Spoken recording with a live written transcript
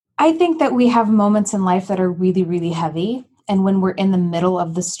I think that we have moments in life that are really, really heavy. And when we're in the middle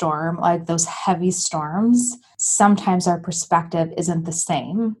of the storm, like those heavy storms, sometimes our perspective isn't the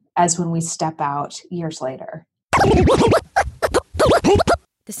same as when we step out years later.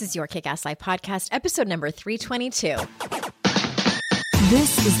 This is Your Kick-Ass Life podcast, episode number 322.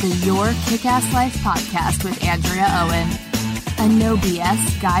 This is the Your Kick-Ass Life podcast with Andrea Owen, a no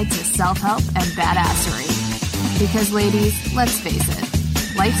BS guide to self-help and badassery. Because ladies, let's face it,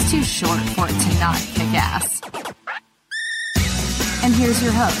 life's too short for it to not kick ass. And here's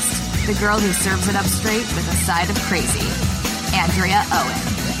your host, the girl who serves it up straight with a side of crazy, Andrea Owen.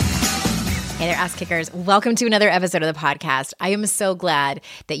 Hey there, ass kickers. Welcome to another episode of the podcast. I am so glad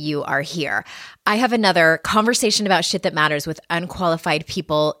that you are here. I have another conversation about shit that matters with unqualified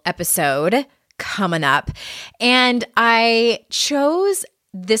people episode coming up. And I chose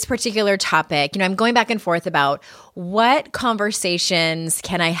this particular topic. I'm going back and forth about what conversations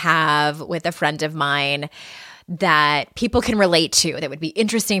can I have with a friend of mine that people can relate to, that would be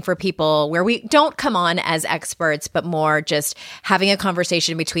interesting for people, where we don't come on as experts, but more just having a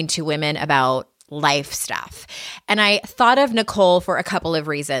conversation between two women about life stuff. And I thought of Nicole for a couple of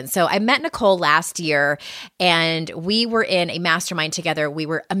reasons. So I met Nicole last year and we were in a mastermind together. We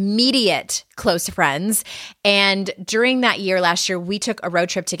were immediate close friends. And during that year, last year, we took a road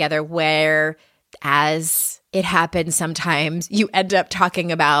trip together where, as it happens sometimes, you end up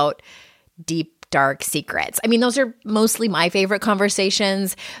talking about deep, dark secrets. I mean, those are mostly my favorite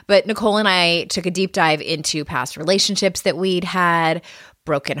conversations, but Nicole and I took a deep dive into past relationships that we'd had,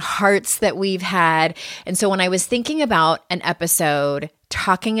 broken hearts that we've had. And so when I was thinking about an episode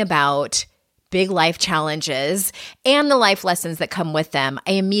talking about big life challenges and the life lessons that come with them,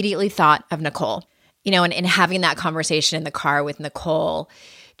 I immediately thought of Nicole. And having that conversation in the car with Nicole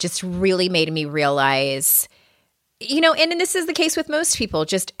just really made me realize, and this is the case with most people,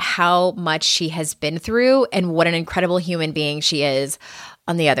 just how much she has been through and what an incredible human being she is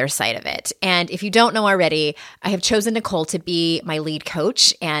on the other side of it. And if you don't know already, I have chosen Nicole to be my lead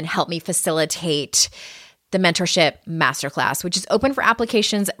coach and help me facilitate the Mentorship Masterclass, which is open for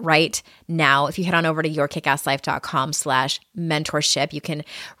applications right now. If you head on over to yourkickasslife.com/mentorship, you can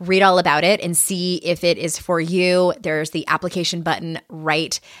read all about it and see if it is for you. There's the application button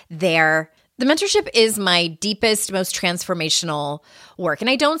right there. The mentorship is my deepest, most transformational work.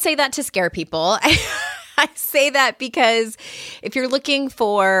 And I don't say that to scare people. I say that because if you're looking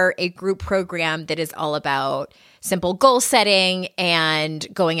for a group program that is all about simple goal setting and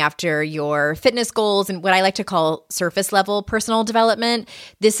going after your fitness goals and what I like to call surface level personal development,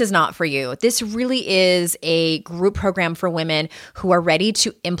 this is not for you. This really is a group program for women who are ready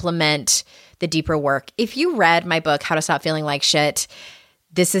to implement the deeper work. If you read my book, How to Stop Feeling Like Shit,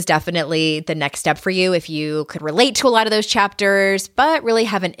 this is definitely the next step for you. If you could relate to a lot of those chapters, but really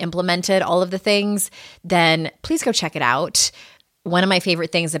haven't implemented all of the things, then please go check it out. One of my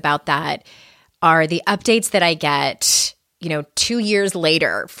favorite things about that are the updates that I get 2 years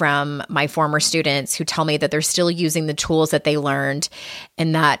later from my former students who tell me that they're still using the tools that they learned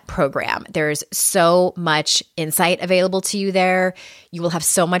in that program. There's so much insight available to you there. You will have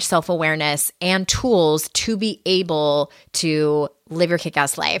so much self-awareness and tools to be able to live your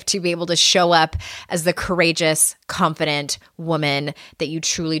kick-ass life, to be able to show up as the courageous, confident woman that you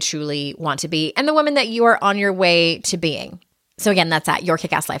truly, truly want to be, and the woman that you are on your way to being. So again, that's at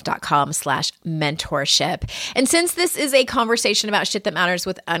yourkickasslife.com/mentorship. And since this is a conversation about shit that matters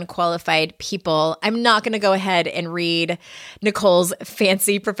with unqualified people, I'm not going to go ahead and read Nicole's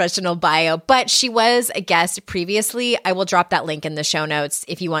fancy professional bio, but she was a guest previously. I will drop that link in the show notes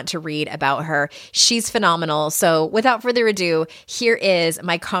if you want to read about her. She's phenomenal. So without further ado, here is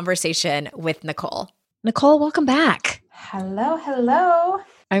my conversation with Nicole. Nicole, welcome back. Hello, hello.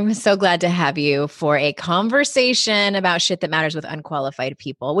 I'm so glad to have you for a conversation about shit that matters with unqualified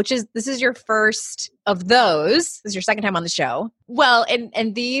people, this is your first of those. This is your second time on the show. Well,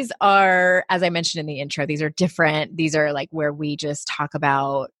 and these are, as I mentioned in the intro, these are different. These are like where we just talk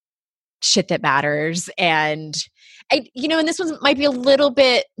about shit that matters. And and this one might be a little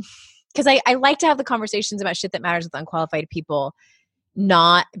bit, because I like to have the conversations about shit that matters with unqualified people,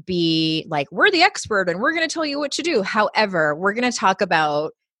 not be like, we're the expert and we're going to tell you what to do. However, we're going to talk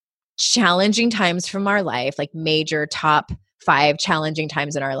about challenging times from our life, like major top 5 challenging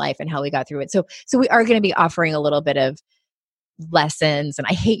times in our life and how we got through it. So we are going to be offering a little bit of lessons, and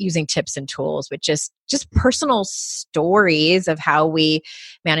I hate using tips and tools, but just personal stories of how we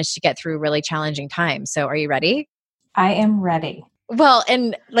managed to get through really challenging times. So are you ready? I am ready. Well,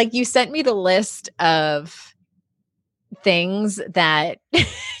 and like you sent me the list of things that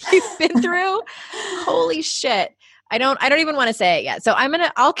you've been through. Holy shit. I don't even want to say it yet. So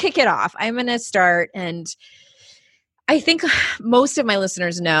I'll kick it off. I'm going to start. And I think most of my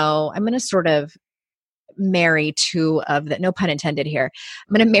listeners know I'm going to sort of marry two of the, no pun intended here.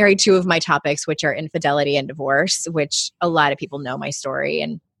 I'm going to marry two of my topics, which are infidelity and divorce, which a lot of people know my story.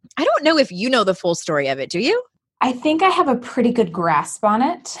 And I don't know if you know the full story of it. Do you? I think I have a pretty good grasp on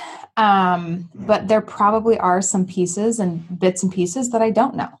it. But there probably are some pieces and bits and pieces that I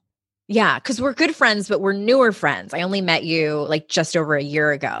don't know. Yeah. Cause we're good friends, but we're newer friends. I only met you like just over a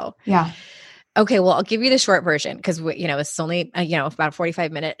year ago. Yeah. Okay. Well, I'll give you the short version because it's only, about a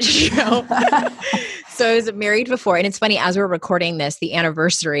 45-minute show. So I was married before. And it's funny, as we're recording this, the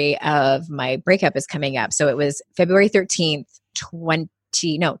anniversary of my breakup is coming up. So it was February 13th,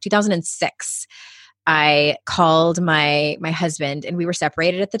 2006. I called my husband, and we were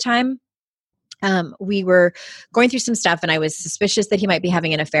separated at the time. We were going through some stuff, and I was suspicious that he might be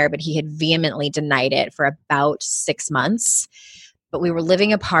having an affair, but he had vehemently denied it for about 6 months. But we were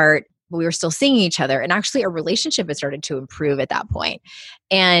living apart, but we were still seeing each other. And actually, our relationship had started to improve at that point.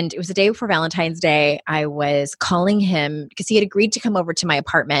 And it was the day before Valentine's Day. I was calling him because he had agreed to come over to my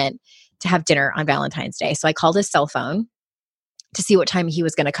apartment to have dinner on Valentine's Day. So I called his cell phone to see what time he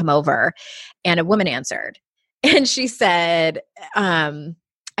was going to come over. And a woman answered. And she said,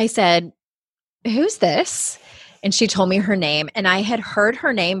 I said, "Who's this?" And she told me her name. And I had heard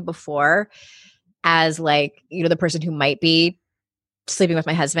her name before as the person who might be sleeping with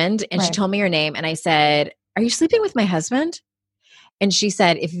my husband. And She told me her name. And I said, "Are you sleeping with my husband?" And she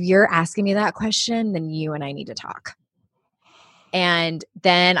said, "If you're asking me that question, then you and I need to talk." And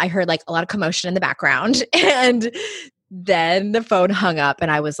then I heard a lot of commotion in the background. And then the phone hung up,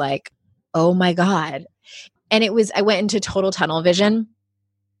 and I was like, oh my God. And I went into total tunnel vision.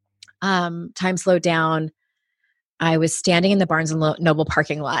 Time slowed down. I was standing in the Barnes & Noble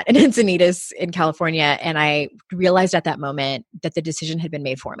parking lot in Encinitas in California. And I realized at that moment that the decision had been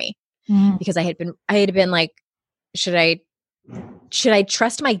made for me because I had been like, should I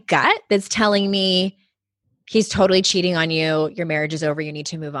trust my gut that's telling me he's totally cheating on you, your marriage is over, you need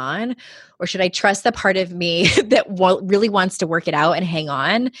to move on? Or should I trust the part of me that really wants to work it out and hang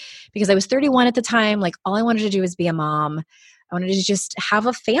on? Because I was 31 at the time. All I wanted to do was be a mom. I wanted to just have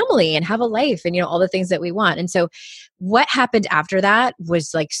a family and have a life and, all the things that we want. And so what happened after that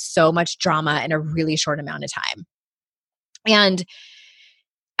was so much drama in a really short amount of time. And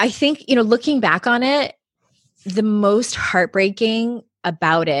I think, looking back on it, the most heartbreaking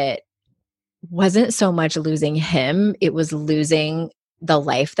about it wasn't so much losing him. It was losing the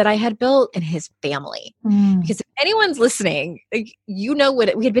life that I had built and his family. Because if anyone's listening,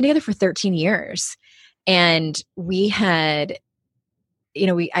 what we had been together for 13 years. And we had,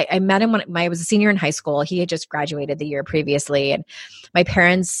 I met him when I was a senior in high school. He had just graduated the year previously. And my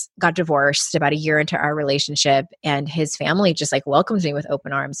parents got divorced about a year into our relationship. And his family just welcomed me with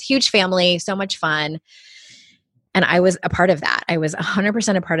open arms. Huge family, so much fun. And I was a part of that. I was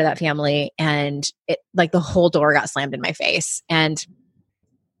 100% a part of that family. And it the whole door got slammed in my face. And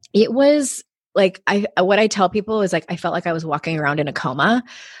it was what I tell people is I felt like I was walking around in a coma.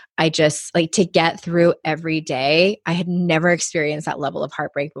 I just to get through every day. I had never experienced that level of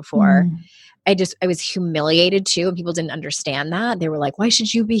heartbreak before. I was humiliated too. And people didn't understand that. They were like, why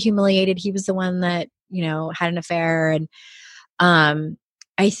should you be humiliated? He was the one that, had an affair. And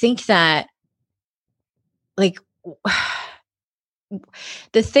I think that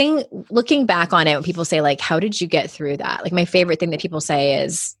the thing, looking back on it, when people say how did you get through that? My favorite thing that people say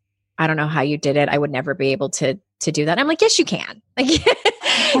is, I don't know how you did it. I would never be able to do that. I'm like, yes, you can.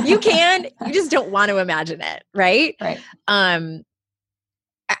 You can, you just don't want to imagine it. Right. Right.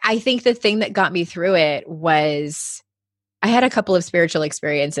 I think the thing that got me through it was I had a couple of spiritual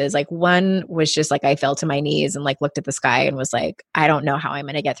experiences. One was just I fell to my knees and looked at the sky and was like, I don't know how I'm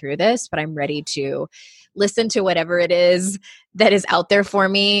going to get through this, but I'm ready to listen to whatever it is that is out there for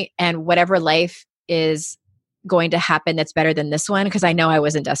me and whatever life is going to happen that's better than this one. Because I know I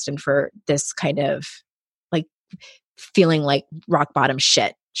wasn't destined for this kind of feeling like rock bottom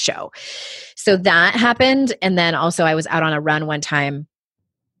shit show. So that happened. And then also I was out on a run one time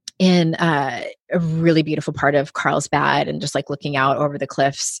in a really beautiful part of Carlsbad and just looking out over the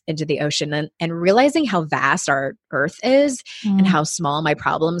cliffs into the ocean and realizing how vast our earth is and how small my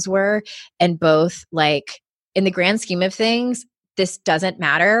problems were. And both in the grand scheme of things, this doesn't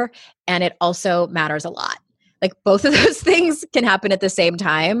matter. And it also matters a lot. Both of those things can happen at the same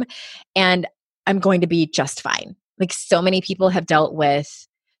time. And I'm going to be just fine. So many people have dealt with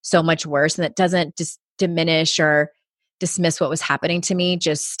so much worse, and it doesn't just diminish or dismiss what was happening to me,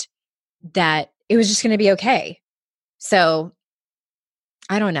 just that it was just going to be okay. So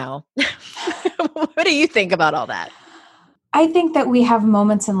I don't know. What do you think about all that? I think that we have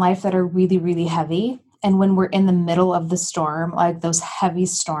moments in life that are really, really heavy. And when we're in the middle of the storm, like those heavy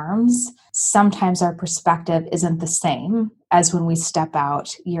storms, sometimes our perspective isn't the same as when we step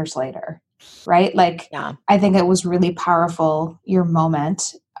out years later, right? Like, Yeah. I think it was really powerful, your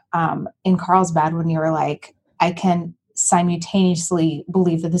moment in Carlsbad when you were like, I can simultaneously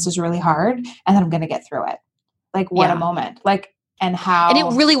believe that this is really hard and then I'm going to get through it. Like, what a moment. Like, and how. And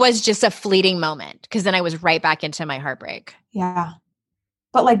it really was just a fleeting moment because then I was right back into my heartbreak. Yeah.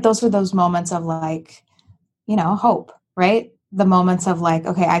 But like, those are those moments of like, hope, right? The moments of like,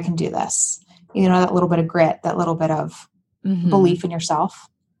 okay, I can do this, that little bit of grit, that little bit of belief in yourself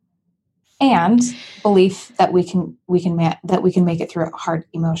and belief that we can make it through hard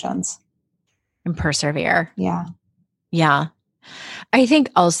emotions and persevere. Yeah. Yeah. I think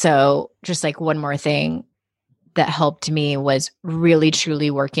also just like one more thing that helped me was really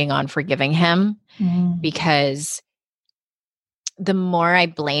truly working on forgiving him because the more I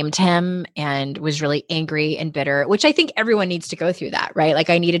blamed him and was really angry and bitter, which I think everyone needs to go through that, right? Like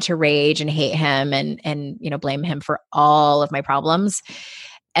I needed to rage and hate him and blame him for all of my problems.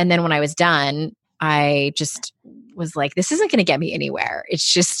 And then when I was done, I just was like, this isn't going to get me anywhere.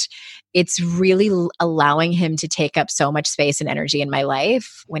 It's really allowing him to take up so much space and energy in my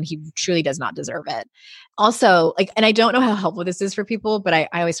life when he truly does not deserve it. Also, like, and I don't know how helpful this is for people, but I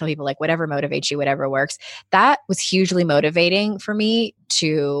always tell people like, whatever motivates you, whatever works. That was hugely motivating for me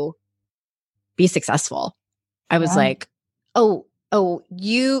to be successable. I was like, oh,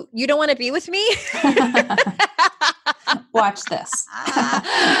 you don't want to be with me? Watch this.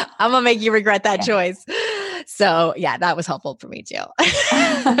 I'm going to make you regret that choice. So yeah, that was helpful for me too.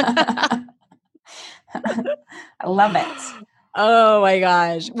 I love it. Oh my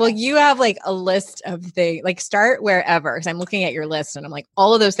gosh. Well, you have like a list of things, like start wherever. Cause I'm looking at your list and I'm like,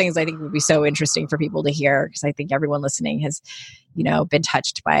 all of those things I think would be so interesting for people to hear. Cause I think everyone listening has, been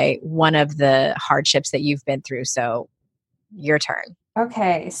touched by one of the hardships that you've been through. So your turn.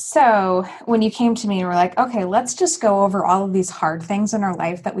 Okay. So when you came to me and were like, okay, let's just go over all of these hard things in our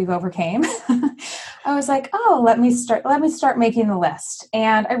life that we've overcame. I was like, oh, let me start making the list.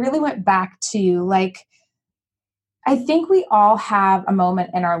 And I really went back to like, I think we all have a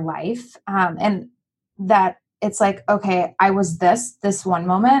moment in our life and that it's like, okay, I was this one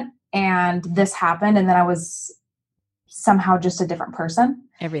moment and this happened. And then I was somehow just a different person.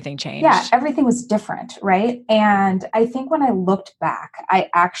 Everything changed. Yeah, everything was different, right? And I think when I looked back, I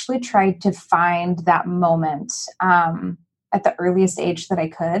actually tried to find that moment at the earliest age that I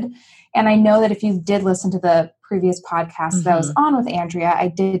could. And I know that if you did listen to the previous podcast that I was on with Andrea, I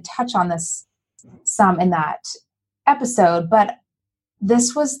did touch on this some in that episode, but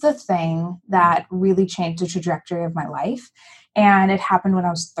this was the thing that really changed the trajectory of my life. And it happened when I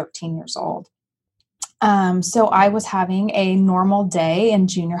was 13 years old. So I was having a normal day in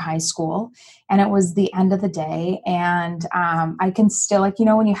junior high school and it was the end of the day. And I can still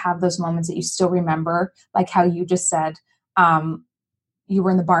when you have those moments that you still remember, like how you just said, you were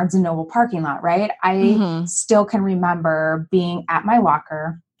in the Barnes and Noble parking lot, right? I still can remember being at my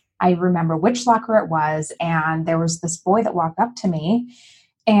locker. I remember which locker it was. And there was this boy that walked up to me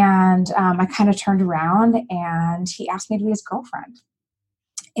and I kind of turned around and he asked me to be his girlfriend.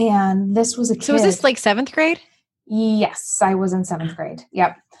 And this was a kid. So was this like 7th grade? Yes, I was in 7th grade.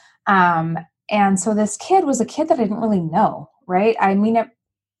 Yep. And so this kid was a kid that I didn't really know, right? I mean,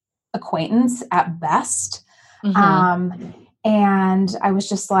 acquaintance at best. And I was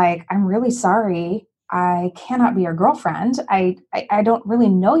just like, I'm really sorry. I cannot be your girlfriend. I don't really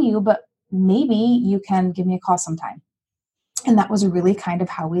know you, but maybe you can give me a call sometime. And that was really kind of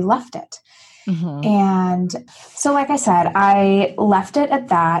how we left it. And so, like I said, I left it at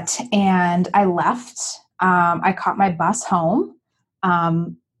that and I left, I caught my bus home,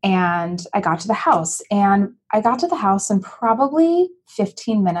 and I got to the house and probably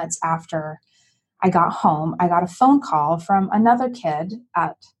 15 minutes after I got home, I got a phone call from another kid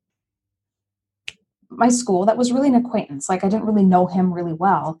at my school that was really an acquaintance. Like I didn't really know him really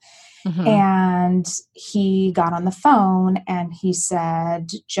well. And he got on the phone and he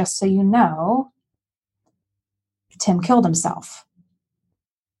said, just so you know, Tim killed himself.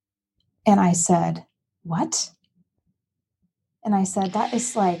 And I said, what? And I said, that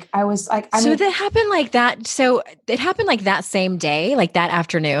is like, I was like, that happened like that. So it happened like that same day, like that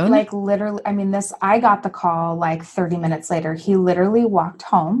afternoon. Like literally, I got the call like 30 minutes later. He literally walked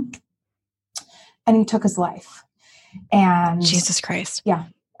home and he took his life. And Jesus Christ. Yeah.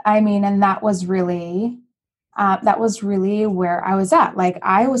 And that was really where I was at. Like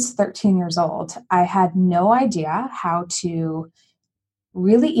I was 13 years old. I had no idea how to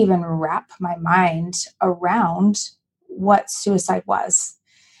really even wrap my mind around what suicide was.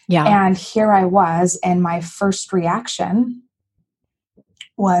 Yeah. And here I was, and my first reaction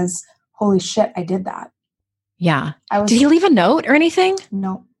was, holy shit, I did that. Yeah. Did he leave a note or anything?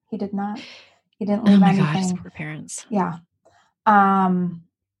 No, he did not. He didn't leave anything. God, his poor parents. Yeah.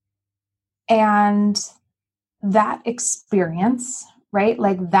 And that experience, right?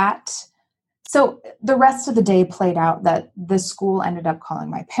 Like that. So the rest of the day played out that the school ended up calling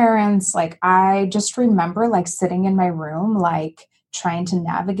my parents. Like, I just remember like sitting in my room, like trying to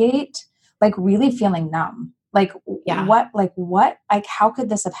navigate, like really feeling numb. Like, what, like, how could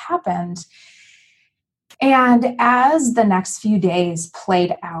this have happened? And as the next few days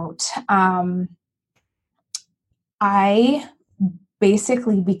played out, I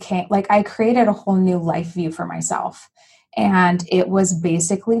basically became like, I created a whole new life view for myself. And it was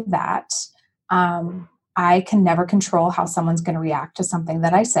basically that I can never control how someone's going to react to something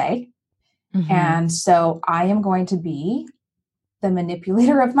that I say. Mm-hmm. And so I am going to be the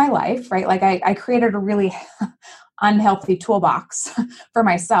manipulator of my life, right? Like I created a really unhealthy toolbox for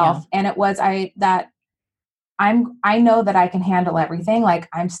myself. Yeah. And it was I know that I can handle everything. Like,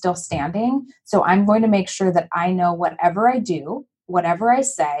 I'm still standing. So I'm going to make sure that I know whatever I do, whatever I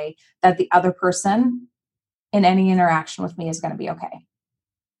say, that the other person in any interaction with me is going to be okay.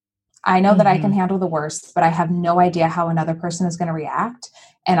 I know that I can handle the worst, but I have no idea how another person is going to react.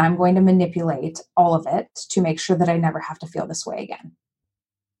 And I'm going to manipulate all of it to make sure that I never have to feel this way again.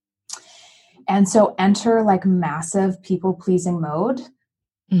 And so enter like massive people pleasing mode.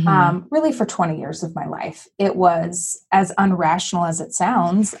 Really for 20 years of my life. It was as unrational as it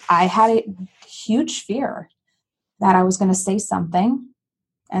sounds. I had a huge fear that I was going to say something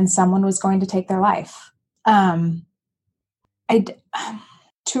and someone was going to take their life.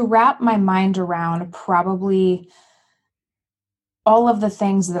 To wrap my mind around probably all of the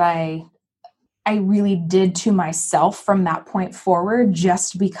things that I really did to myself from that point forward,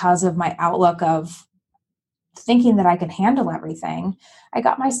 just because of my outlook of thinking that I could handle everything, I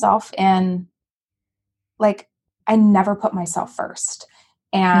got myself in, like, I never put myself first.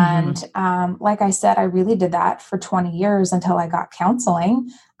 And like I said, I really did that for 20 years until I got counseling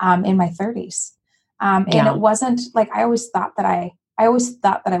in my 30s. And it wasn't like, I always thought that I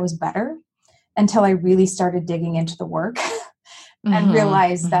was better until I really started digging into the work and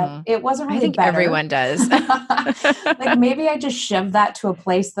realized that it wasn't really better. I think everyone does. Like, maybe I just shoved that to a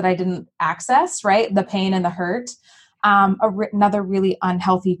place that I didn't access, right? The pain and the hurt. Another really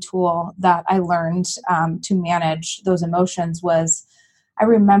unhealthy tool that I learned to manage those emotions was, I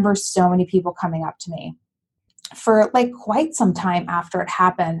remember so many people coming up to me for like quite some time after it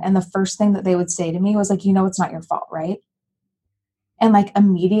happened. And the first thing that they would say to me was like, it's not your fault, right? And like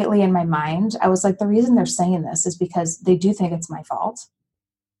immediately in my mind, I was like, the reason they're saying this is because they do think it's my fault.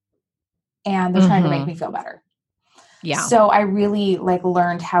 And they're trying to make me feel better. Yeah. So I really like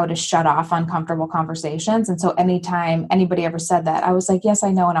learned how to shut off uncomfortable conversations. And so anytime anybody ever said that, I was like, yes,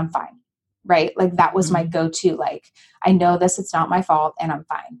 I know, and I'm fine. Right. Like, that was my go-to. Like, I know this, it's not my fault, and I'm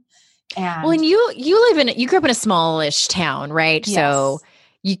fine. And well, and you grew up in a smallish town, right? Yes. So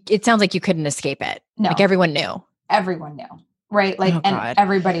it sounds like you couldn't escape it. No. Like, everyone knew. Everyone knew. Right. Like, and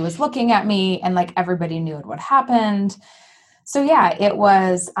everybody was looking at me, and like everybody knew what happened. So yeah, it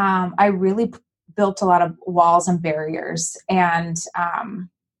was, I really built a lot of walls and barriers and,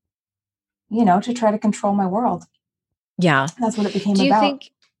 to try to control my world. Yeah. That's what it became about.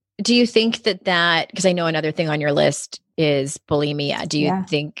 Do you think that, because I know another thing on your list is bulimia. Do you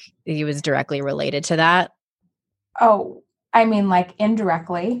think he was directly related to that? Oh, I mean, like,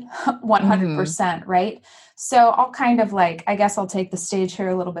 indirectly, 100%, right? So I'll kind of like, I guess I'll take the stage here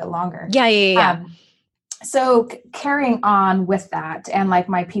a little bit longer. Yeah. So carrying on with that and like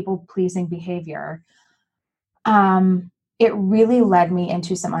my people pleasing behavior, it really led me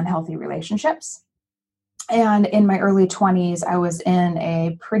into some unhealthy relationships. And in my early 20s, I was in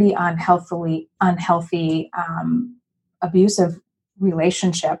a pretty unhealthy, abusive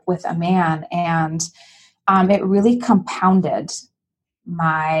relationship with a man. And it really compounded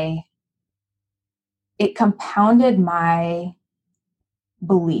my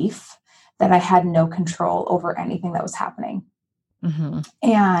belief that I had no control over anything that was happening.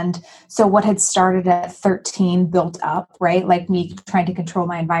 And so what had started at 13 built up, right? Like me trying to control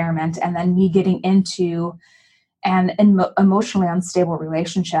my environment, and then me getting into an emotionally unstable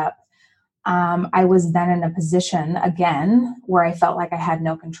relationship. I was then in a position again where I felt like I had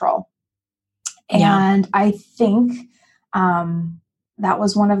no control. And I think that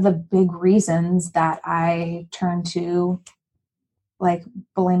was one of the big reasons that I turned to like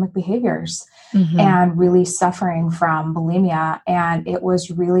bulimic behaviors and really suffering from bulimia. And it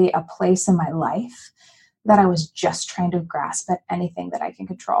was really a place in my life that I was just trying to grasp at anything that I can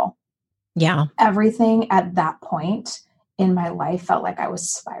control. Yeah. Everything at that point in my life felt like I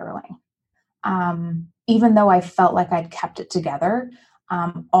was spiraling. Even though I felt like I'd kept it together,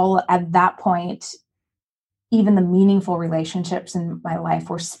 all at that point, even the meaningful relationships in my life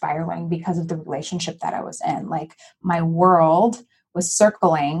were spiraling because of the relationship that I was in. Like my world was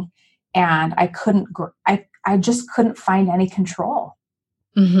circling and I just couldn't find any control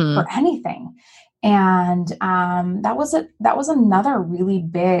for anything. And that was another really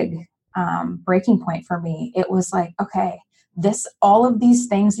big breaking point for me. It was like, okay, all of these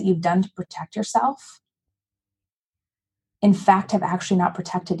things that you've done to protect yourself, in fact, have actually not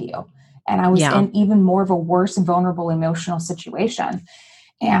protected you. And I was in even more of a worse, vulnerable emotional situation.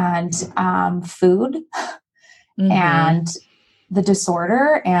 And food and the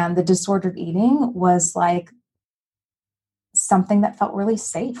disorder and the disordered eating was like something that felt really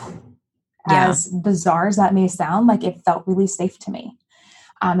safe. As bizarre as that may sound, like it felt really safe to me.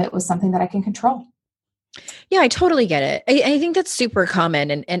 It was something that I can control. Yeah, I totally get it. I think that's super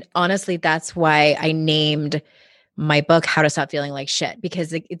common. And honestly, that's why I named my book, How to Stop Feeling Like Shit,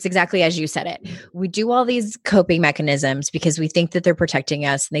 because it's exactly as you said it. We do all these coping mechanisms because we think that they're protecting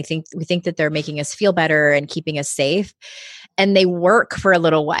us, and we think that they're making us feel better and keeping us safe. And they work for a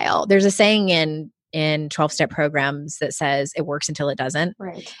little while. There's a saying in 12-step programs that says it works until it doesn't.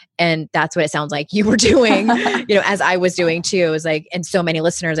 Right. And that's what it sounds like you were doing, as I was doing too. It was like, and so many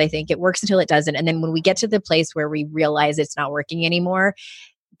listeners, I think it works until it doesn't. And then when we get to the place where we realize it's not working anymore,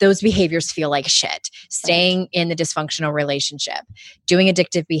 those behaviors feel like shit. Staying in the dysfunctional relationship, doing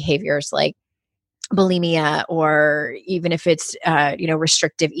addictive behaviors like bulimia, or even if it's,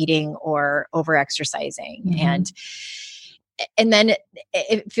 restrictive eating or over-exercising. And then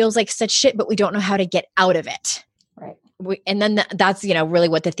it feels like such shit, but we don't know how to get out of it. Right. And then that's, really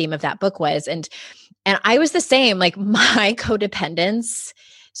what the theme of that book was. And I was the same, like my codependence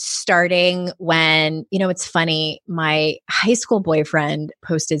starting when, it's funny, my high school boyfriend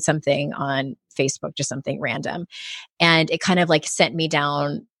posted something on Facebook, just something random. And it kind of like sent me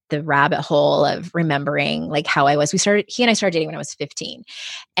down the rabbit hole of remembering like how I was. He and I started dating when I was 15.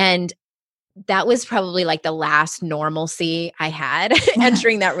 And that was probably like the last normalcy I had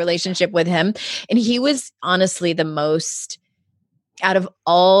entering that relationship with him. And he was honestly the most, out of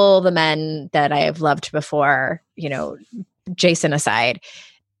all the men that I have loved before, Jason aside,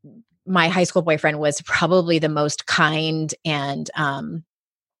 my high school boyfriend was probably the most kind and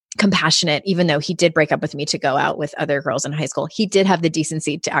compassionate. Even though he did break up with me to go out with other girls in high school, he did have the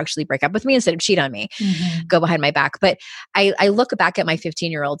decency to actually break up with me instead of cheat on me, go behind my back. But I look back at my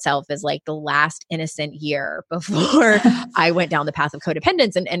 15-year-old self as like the last innocent year before I went down the path of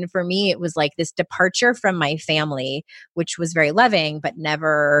codependence. And for me, it was like this departure from my family, which was very loving, but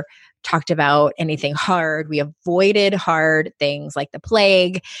never talked about anything hard. We avoided hard things like the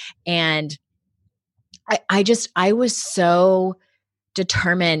plague. And I was so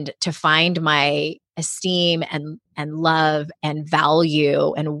determined to find my esteem and love and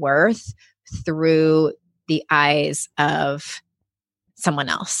value and worth through the eyes of someone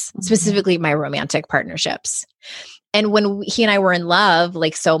else, specifically my romantic partnerships. And when he and I were in love,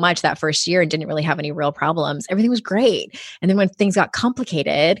 like so much that first year and didn't really have any real problems, everything was great. And then when things got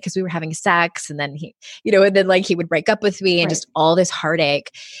complicated because we were having sex and then he would break up with me and just all this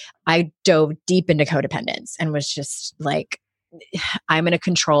heartache, I dove deep into codependence and was just like, I'm going to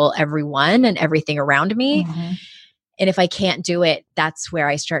control everyone and everything around me. And if I can't do it, that's where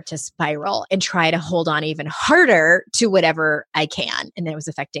I start to spiral and try to hold on even harder to whatever I can. And it was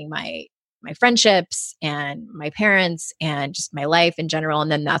affecting my friendships and my parents and just my life in general.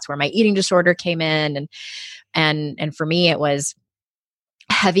 And then that's where my eating disorder came in. And for me, it was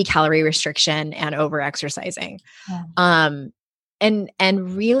heavy calorie restriction and over exercising. And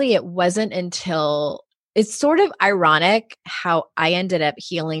really it wasn't until it's sort of ironic how I ended up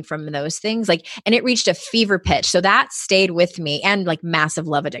healing from those things. And it reached a fever pitch. So that stayed with me, and like massive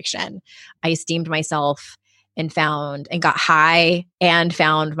love addiction. I esteemed myself and got high and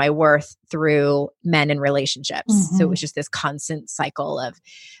found my worth through men and relationships. So it was just this constant cycle of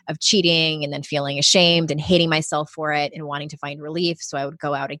cheating and then feeling ashamed and hating myself for it and wanting to find relief. So I would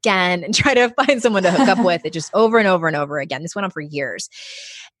go out again and try to find someone to hook up with, it just over and over and over again. This went on for years.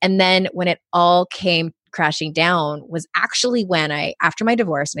 And then when it all came crashing down was actually when after my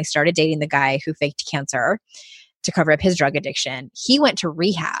divorce, and I started dating the guy who faked cancer to cover up his drug addiction. He went to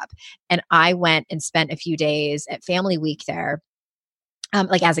rehab, and I went and spent a few days at Family Week there,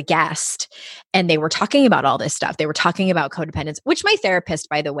 as a guest. And they were talking about all this stuff. They were talking about codependence, which my therapist,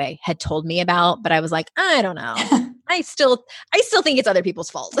 by the way, had told me about, but I was like, I don't know. I still think it's other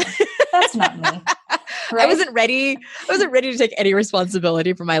people's fault. That's not me. I wasn't ready. I wasn't ready to take any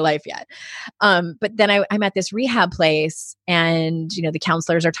responsibility for my life yet. But then I'm at this rehab place and, the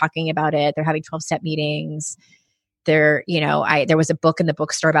counselors are talking about it. They're having 12-step meetings. There was a book in the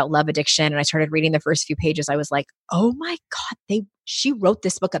bookstore about love addiction, and I started reading the first few pages. I was like, oh my God, she wrote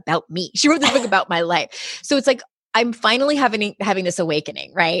this book about me. She wrote this book about my life. So it's like, I'm finally having this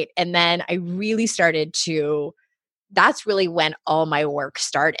awakening, right? And then I really started to, that's really when all my work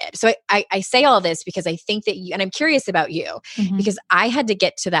started. So I say all this because I think that and I'm curious about you, because I had to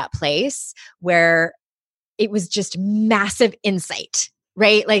get to that place where it was just massive insight,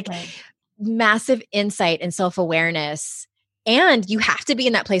 right? Like massive insight and self-awareness. And you have to be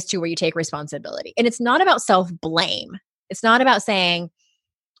in that place too, where you take responsibility. And it's not about self-blame. It's not about saying,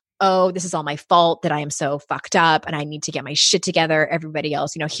 oh, this is all my fault that I am so fucked up and I need to get my shit together. Everybody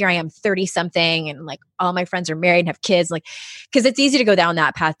else, here I am 30 something and like all my friends are married and have kids, like, cause it's easy to go down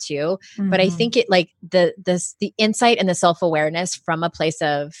that path too. But I think it like the insight and the self-awareness from a place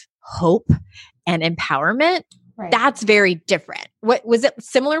of hope and empowerment, that's very different. What was it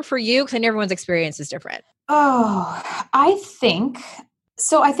similar for you? Cause I know everyone's experience is different. Oh, I think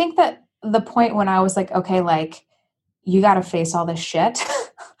that the point when I was like, okay, like you got to face all this shit.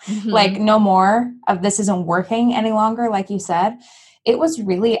 Like no more of this isn't working any longer. Like you said, it was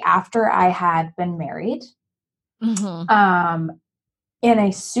really after I had been married, in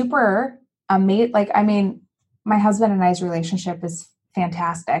a super amazing, my husband and I's relationship is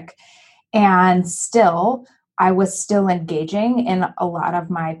fantastic. And still, I was still engaging in a lot of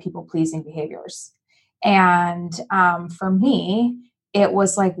my people pleasing behaviors. And, for me, it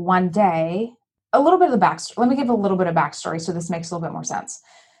was like one day, a little bit of the backstory. Let me give a little bit of backstory so this makes a little bit more sense.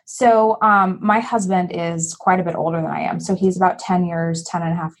 So my husband is quite a bit older than I am. So he's about 10 and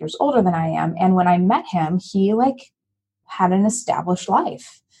a half years older than I am. And when I met him, he like had an established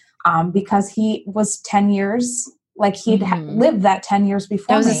life because he was 10 years, like he'd lived that 10 years before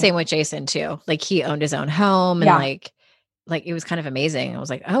That was me. the same with Jason too. Like he owned his own home and like it was kind of amazing. I was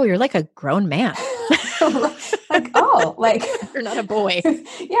like, oh, you're like a grown man. You're not a boy.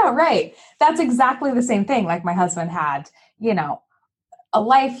 Yeah, right. That's exactly the same thing. Like my husband had, a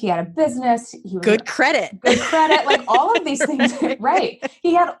life, he had a business, he was good credit, like all of these things, right?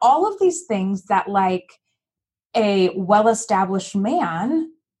 He had all of these things that like a well-established man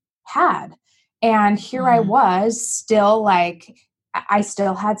had. And here I was still like, I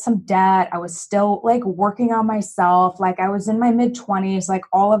still had some debt. I was still like working on myself. Like I was in my mid-20s, like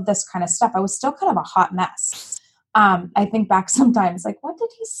all of this kind of stuff. I was still kind of a hot mess. I think back sometimes like, what did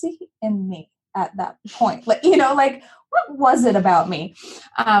he see in me at that point? Like, like what was it about me?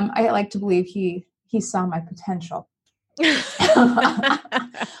 I like to believe he saw my potential.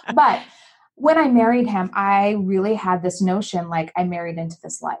 But when I married him, I really had this notion, like I married into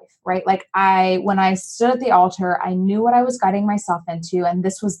this life, right? Like when I stood at the altar, I knew what I was guiding myself into, and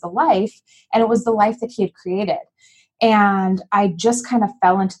this was the life, and it was the life that he had created. And I just kind of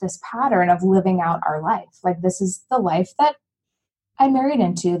fell into this pattern of living out our life. Like this is the life that I married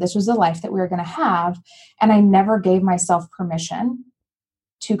into. This was the life that we were going to have. And I never gave myself permission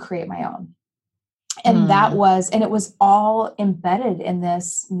to create my own. And it was all embedded in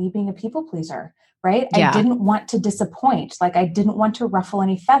this, me being a people pleaser, right? Yeah. I didn't want to disappoint. Like I didn't want to ruffle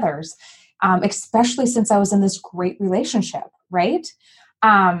any feathers, especially since I was in this great relationship. Right.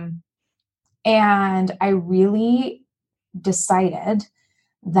 And I really decided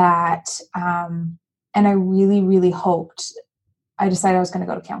that, and I really, really hoped, I decided I was going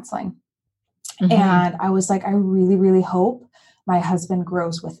to go to counseling. And I was like, I really, really hope my husband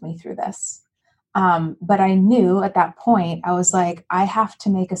grows with me through this. But I knew at that point, I was like, I have to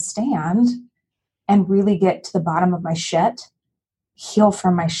make a stand and really get to the bottom of my shit, heal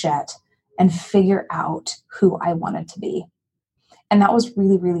from my shit, and figure out who I wanted to be. And that was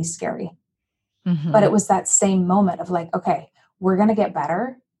really, really scary. But it was that same moment of like, okay, we're going to get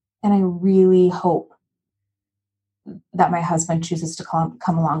better. And I really hope that my husband chooses to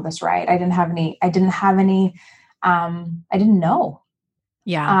come along this ride. I didn't know.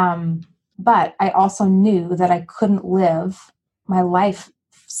 Yeah. But I also knew that I couldn't live my life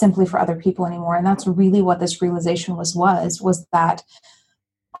simply for other people anymore. And that's really what this realization was that,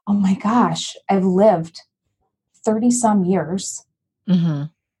 oh my gosh, I've lived 30 some years trying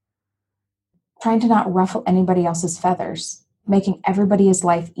to not ruffle anybody else's feathers, making everybody's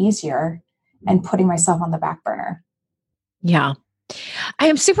life easier and putting myself on the back burner. Yeah. I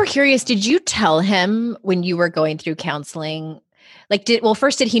am super curious. Did you tell him when you were going through counseling?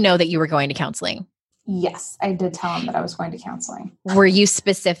 First, did he know that you were going to counseling? Yes, I did tell him that I was going to counseling. Were you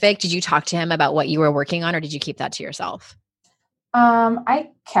specific? Did you talk to him about what you were working on, or did you keep that to yourself?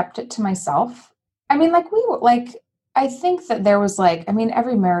 I kept it to myself. I mean, like we were like, I think that there was like, I mean,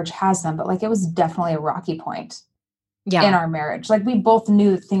 every marriage has them, but like it was definitely a rocky point in our marriage. Like we both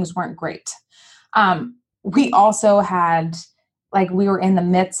knew that things weren't great. We also had, like, we were in the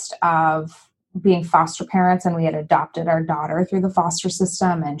midst of being foster parents, and we had adopted our daughter through the foster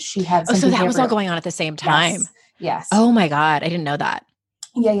system, and she had some so that was all going on at the same time. Yes. Oh my God. I didn't know that.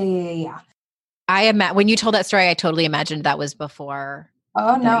 Yeah. When you told that story, I totally imagined that was before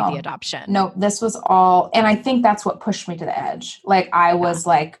the adoption. No, this was all, and I think that's what pushed me to the edge. Like I was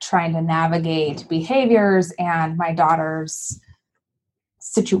like trying to navigate behaviors and my daughter's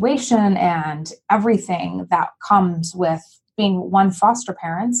situation and everything that comes with being, one, foster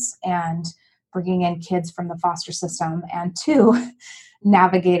parents and bringing in kids from the foster system, and two,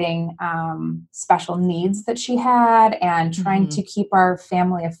 navigating special needs that she had and trying to keep our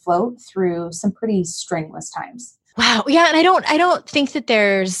family afloat through some pretty strenuous times. Wow. Yeah. And I don't think that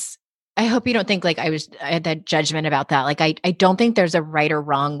I hope you don't think like I had that judgment about that. Like, I don't think there's a right or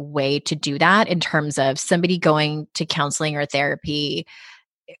wrong way to do that in terms of somebody going to counseling or therapy,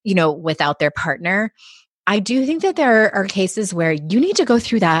 without their partner. I do think that there are cases where you need to go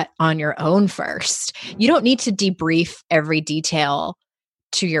through that on your own first. You don't need to debrief every detail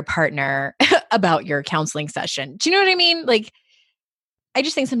to your partner about your counseling session. Do you know what I mean? Like, I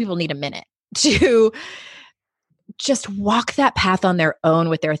just think some people need a minute to just walk that path on their own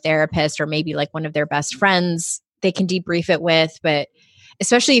with their therapist, or maybe like one of their best friends they can debrief it with. But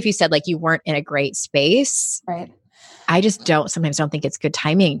especially if you said like you weren't in a great space. Right. I just sometimes don't think it's good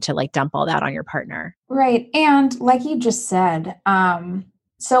timing to like dump all that on your partner. Right. And like you just said,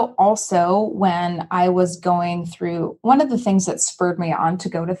 so also when I was going through, one of the things that spurred me on to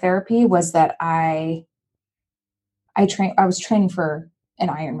go to therapy was that I was training for an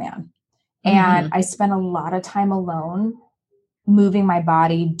Ironman, and I spent a lot of time alone, moving my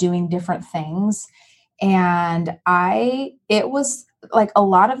body, doing different things. And it was like a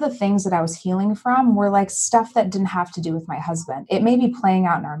lot of the things that I was healing from were like stuff that didn't have to do with my husband. It may be playing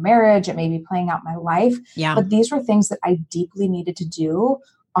out in our marriage. It may be playing out in my life. Yeah. But these were things that I deeply needed to do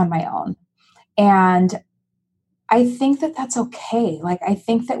on my own. And I think that that's okay. Like, I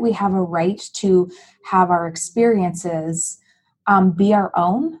think that we have a right to have our experiences be our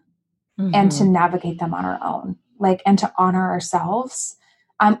own and to navigate them on our own, like, and to honor ourselves.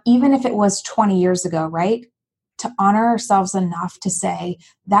 Even if it was 20 years ago, right? To honor ourselves enough to say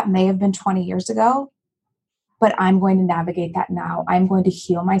that may have been 20 years ago, but I'm going to navigate that now. I'm going to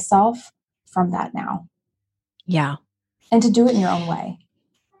heal myself from that now. Yeah. And to do it in your own way.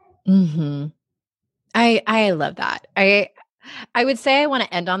 Mm-hmm. I love that. I would say I want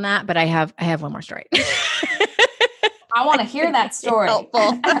to end on that, but I have one more story. I want to hear that story.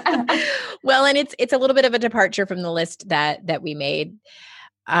 Well, and it's a little bit of a departure from the list that we made.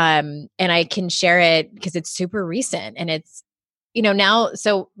 And I can share it because it's super recent, and it's, now,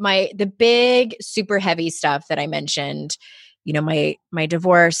 so the big, super heavy stuff that I mentioned, my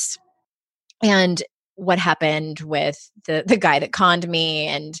divorce and what happened with the guy that conned me.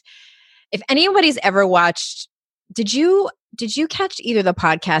 And if anybody's ever watched, did you catch either the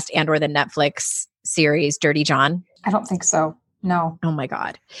podcast and or the Netflix series Dirty John? I don't think so. No. Oh my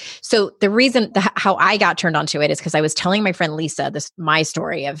God. So the reason how I got turned onto it is because I was telling my friend Lisa my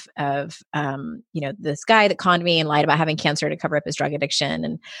story of this guy that conned me and lied about having cancer to cover up his drug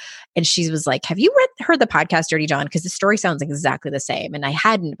addiction. And she was like, have you heard the podcast Dirty John? Because the story sounds exactly the same. And I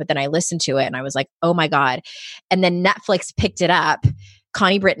hadn't, but then I listened to it and I was like, oh my God. And then Netflix picked it up.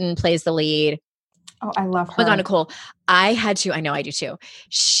 Connie Britton plays the lead. Oh, I love her. Oh my God, Nicole. I know I do too.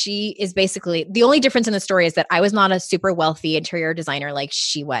 She is basically, the only difference in the story is that I was not a super wealthy interior designer like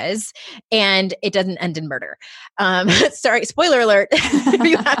she was, and it doesn't end in murder. Sorry, spoiler alert. If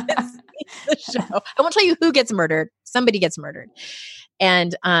you haven't seen the show, I won't tell you who gets murdered. Somebody gets murdered.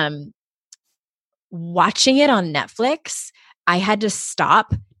 And watching it on Netflix, I had to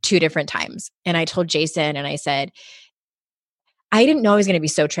stop 2 different times. And I told Jason, and I said, I didn't know I was going to be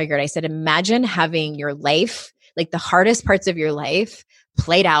so triggered. I said, imagine having your life, like the hardest parts of your life,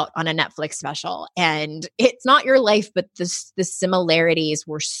 played out on a Netflix special. And it's not your life, but the similarities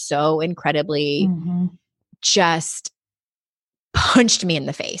were so incredibly just punched me in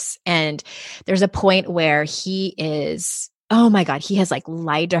the face. And there's a point where he is, oh my God, he has like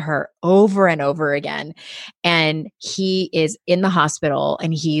lied to her over and over again. And he is in the hospital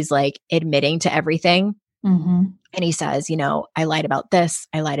and he's like admitting to everything. And he says, I lied about this,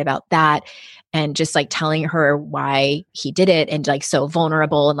 I lied about that. And just like telling her why he did it, and like so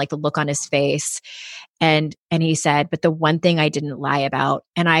vulnerable, and like the look on his face. And he said, but the one thing I didn't lie about.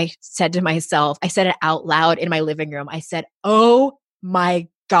 And I said to myself, I said it out loud in my living room. I said, oh my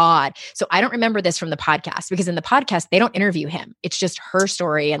God. So I don't remember this from the podcast because in the podcast, they don't interview him. It's just her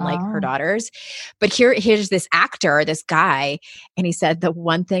story and like her daughters. But here's this actor, this guy, and he said, the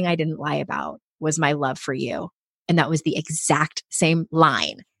one thing I didn't lie about was my love for you. And that was the exact same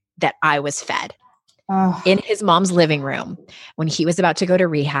line that I was fed in his mom's living room when he was about to go to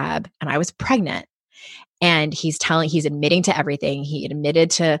rehab and I was pregnant. And he's admitting to everything. He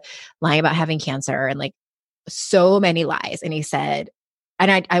admitted to lying about having cancer and like so many lies. And he said,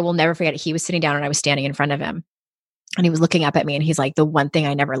 and I will never forget it. He was sitting down and I was standing in front of him and he was looking up at me and he's like, the one thing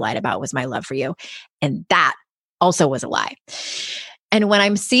I never lied about was my love for you. And that also was a lie. And when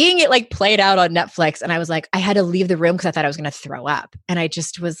I'm seeing it like played out on Netflix and I was like, I had to leave the room because I thought I was going to throw up. And I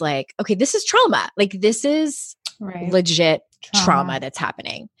just was like, okay, this is trauma. Like this is legit trauma that's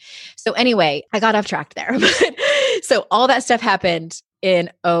happening. So anyway, I got off track there. So all that stuff happened in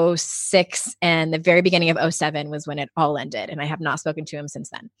 2006 and the very beginning of 2007 was when it all ended. And I have not spoken to him since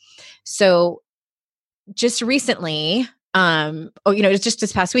then. So just recently, it was just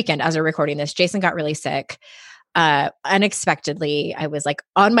this past weekend as we're recording this, Jason got really sick. Unexpectedly, I was like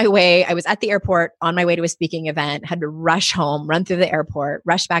on my way. I was at the airport on my way to a speaking event, had to rush home, run through the airport,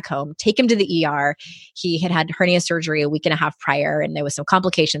 rush back home, take him to the ER. He had hernia surgery a week and a half prior, and there was some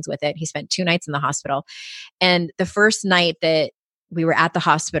complications with it. He spent 2 nights in the hospital. And the first night that we were at the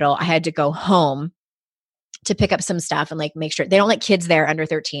hospital, I had to go home to pick up some stuff and like make sure they don't let kids there under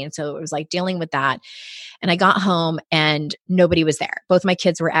 13. So it was like dealing with that. And I got home and nobody was there. Both my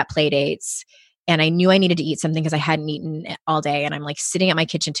kids were at play dates. And I knew I needed to eat something because I hadn't eaten all day. And I'm like sitting at my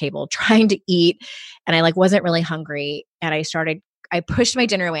kitchen table trying to eat. And I like wasn't really hungry. And I pushed my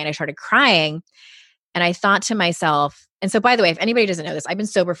dinner away and I started crying. And I thought to myself, and so by the way, if anybody doesn't know this, I've been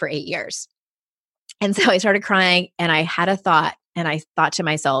sober for 8 years. And so I started crying and I had a thought and I thought to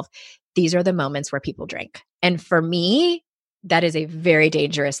myself, these are the moments where people drink. And for me, that is a very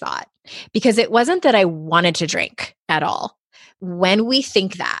dangerous thought because it wasn't that I wanted to drink at all. When we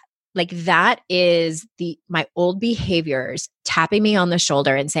think that, like that is my old behaviors tapping me on the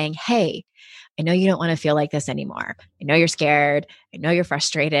shoulder and saying, hey, I know you don't want to feel like this anymore. I know you're scared. I know you're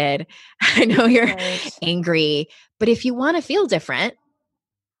frustrated. I know you're angry. But if you want to feel different,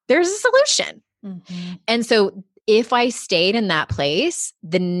 there's a solution. Mm-hmm. And so if I stayed in that place,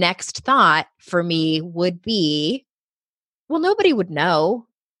 the next thought for me would be, well, nobody would know.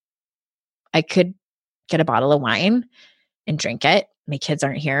 I could get a bottle of wine and drink it. My kids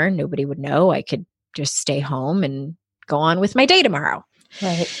aren't here. Nobody would know. I could just stay home and go on with my day tomorrow.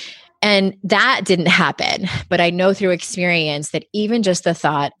 Right. And that didn't happen. But I know through experience that even just the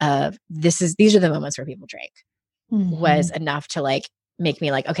thought of these are the moments where people drink was enough to like make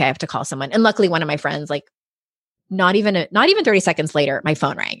me like, okay, I have to call someone. And luckily one of my friends, like not even 30 seconds later, my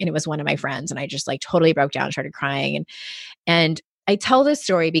phone rang and it was one of my friends. And I just like totally broke down, started crying. And I tell this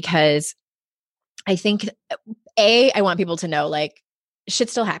story because I think I want people to know like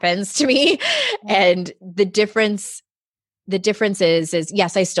shit still happens to me. And the difference is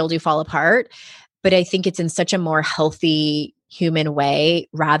yes, I still do fall apart, but I think it's in such a more healthy human way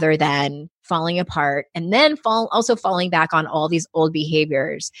rather than falling apart and then also falling back on all these old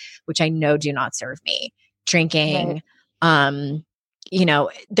behaviors, which I know do not serve me. Drinking, right.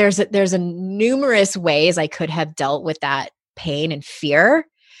 There's a numerous ways I could have dealt with that pain and fear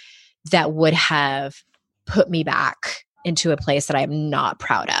that would have put me back into a place that I'm not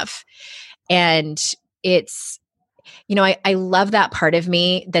proud of. And it's, I love that part of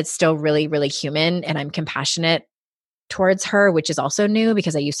me that's still really, really human and I'm compassionate towards her, which is also new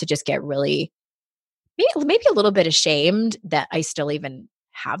because I used to just get really, maybe a little bit ashamed that I still even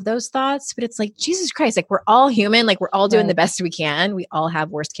have those thoughts, but it's like, Jesus Christ, like we're all human, like we're all doing the best we can. We all have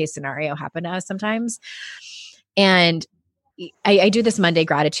worst case scenario happen to us sometimes. And I do this Monday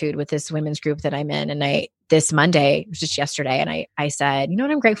gratitude with this women's group that I'm in. And this Monday, it was just yesterday. And I said, you know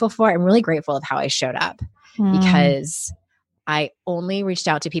what I'm grateful for? I'm really grateful of how I showed up because I only reached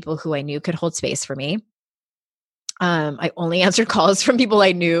out to people who I knew could hold space for me. I only answered calls from people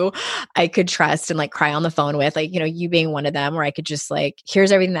I knew I could trust and like cry on the phone with, like, you being one of them where I could just like,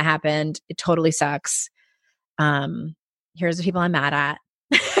 here's everything that happened. It totally sucks. Here's the people I'm mad at.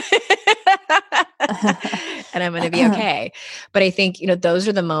 And I'm going to be okay. But I think, those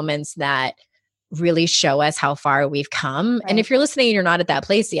are the moments that really show us how far we've come. Right. And if you're listening and you're not at that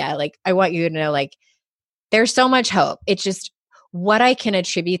place yet, like, I want you to know, like, there's so much hope. It's just what I can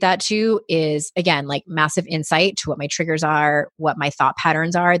attribute that to is, again, like massive insight to what my triggers are, what my thought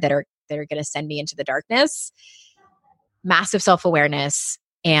patterns are that are going to send me into the darkness, massive self-awareness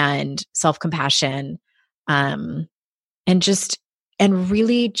and self-compassion, and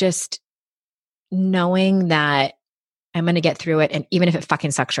really just knowing that I'm going to get through it. And even if it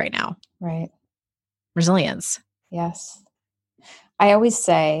fucking sucks right now. Right. Resilience. Yes. I always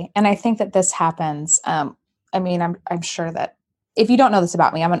say, and I think that this happens. I'm sure that if you don't know this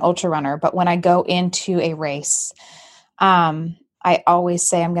about me, I'm an ultra runner, but when I go into a race, I always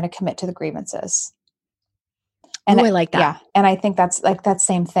say I'm going to commit to the grievances. And I like that. Yeah. And I think that's like that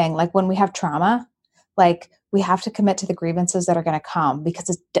same thing. Like when we have trauma, like we have to commit to the grievances that are going to come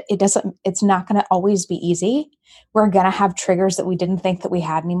because it's not going to always be easy. We're going to have triggers that we didn't think that we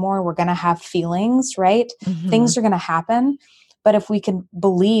had anymore. We're going to have feelings, right? Mm-hmm. Things are going to happen. But if we can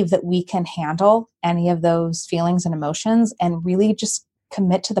believe that we can handle any of those feelings and emotions and really just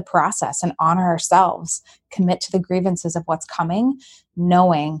commit to the process and honor ourselves, commit to the grievances of what's coming,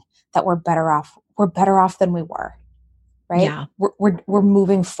 knowing that we're better off than we were. Right? Yeah. We're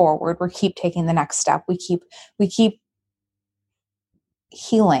moving forward. We keep taking the next step. We keep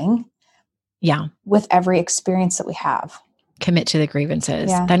healing. Yeah. With every experience that we have. Commit to the grievances.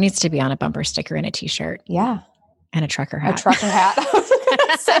 Yeah. That needs to be on a bumper sticker and a t-shirt. Yeah. And a trucker hat. A trucker hat. I was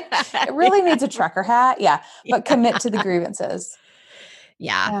gonna say, it really needs a trucker hat. Yeah. But commit to the grievances.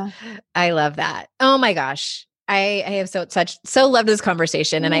 Yeah. I love that. Oh my gosh. I have so loved this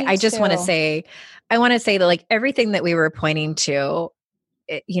conversation. And I just want to say, that like everything that we were pointing to,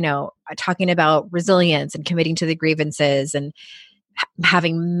 talking about resilience and committing to the grievances and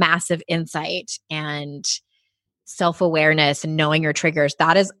having massive insight and self-awareness and knowing your triggers,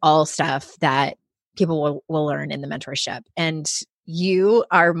 that is all stuff that people will learn in the mentorship. And you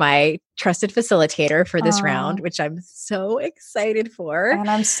are my trusted facilitator for this round, which I'm so excited for. And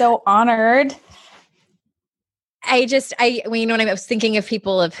I'm so honored. When I was thinking of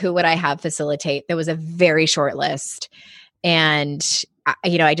people of who would I have facilitate, there was a very short list. And,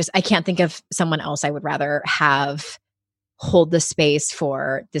 I can't think of someone else I would rather have hold the space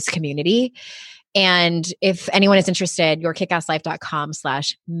for this community. And if anyone is interested,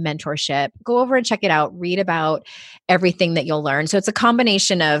 yourkickasslife.com/mentorship, go over and check it out. Read about everything that you'll learn. So it's a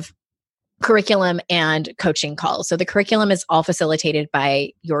combination of curriculum and coaching calls. So the curriculum is all facilitated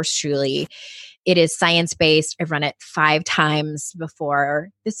by yours truly. It is science-based. I've run it 5 times before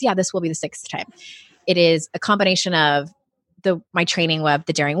this. Yeah, this will be the 6th time. It is a combination of my training of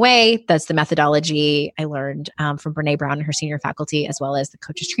The Daring Way. That's the methodology I learned from Brene Brown and her senior faculty, as well as the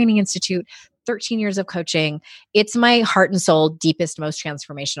Coaches Training Institute, 13 years of coaching. It's my heart and soul, deepest, most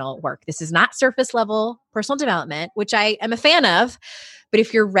transformational work. This is not surface level personal development, which I am a fan of. But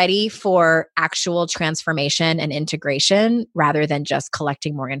if you're ready for actual transformation and integration rather than just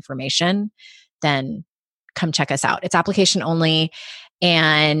collecting more information, then come check us out. It's application only.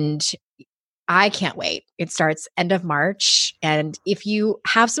 And I can't wait. It starts end of March. And if you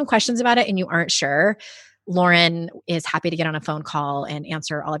have some questions about it and you aren't sure, Lauren is happy to get on a phone call and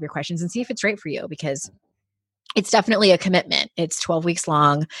answer all of your questions and see if it's right for you, because it's definitely a commitment. It's 12 weeks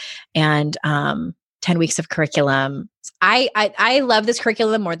long and 10 weeks of curriculum. I love this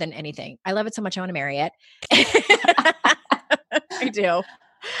curriculum more than anything. I love it so much I want to marry it. I do.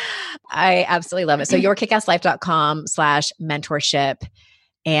 I absolutely love it. So yourkickasslife.com/mentorship.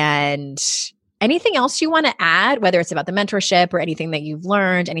 And anything else you want to add, whether it's about the mentorship or anything that you've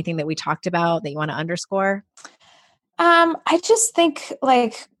learned, anything that we talked about that you want to underscore? I just think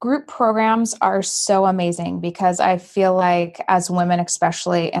like group programs are so amazing because I feel like as women,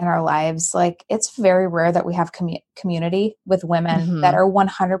 especially in our lives, like it's very rare that we have community with women that are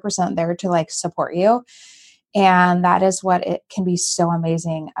 100% there to like support you. And that is what it can be so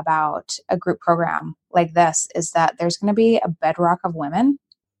amazing about a group program like this, is that there's going to be a bedrock of women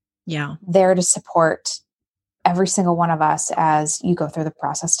there to support every single one of us as you go through the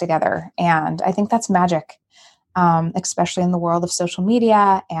process together. And I think that's magic, especially in the world of social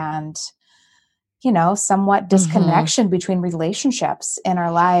media and, somewhat disconnection between relationships in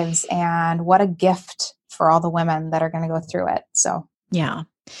our lives. And what a gift for all the women that are going to go through it. So,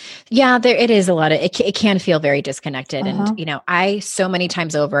 Yeah, it is a lot of, it can feel very disconnected. And, I so many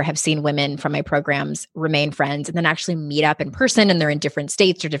times over have seen women from my programs remain friends and then actually meet up in person, and they're in different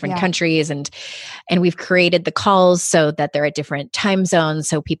states or different countries. And we've created the calls so that they're at different time zones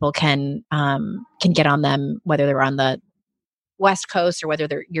so people can get on them, whether they're on the West Coast or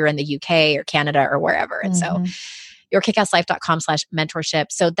whether you're in the UK or Canada or wherever. And so yourkickasslife.com/mentorship.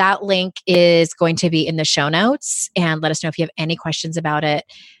 So that link is going to be in the show notes, and let us know if you have any questions about it.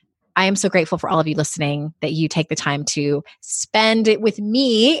 I am so grateful for all of you listening that you take the time to spend it with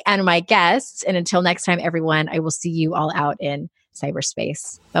me and my guests. And until next time, everyone, I will see you all out in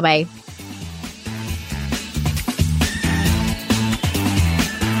cyberspace. Bye-bye.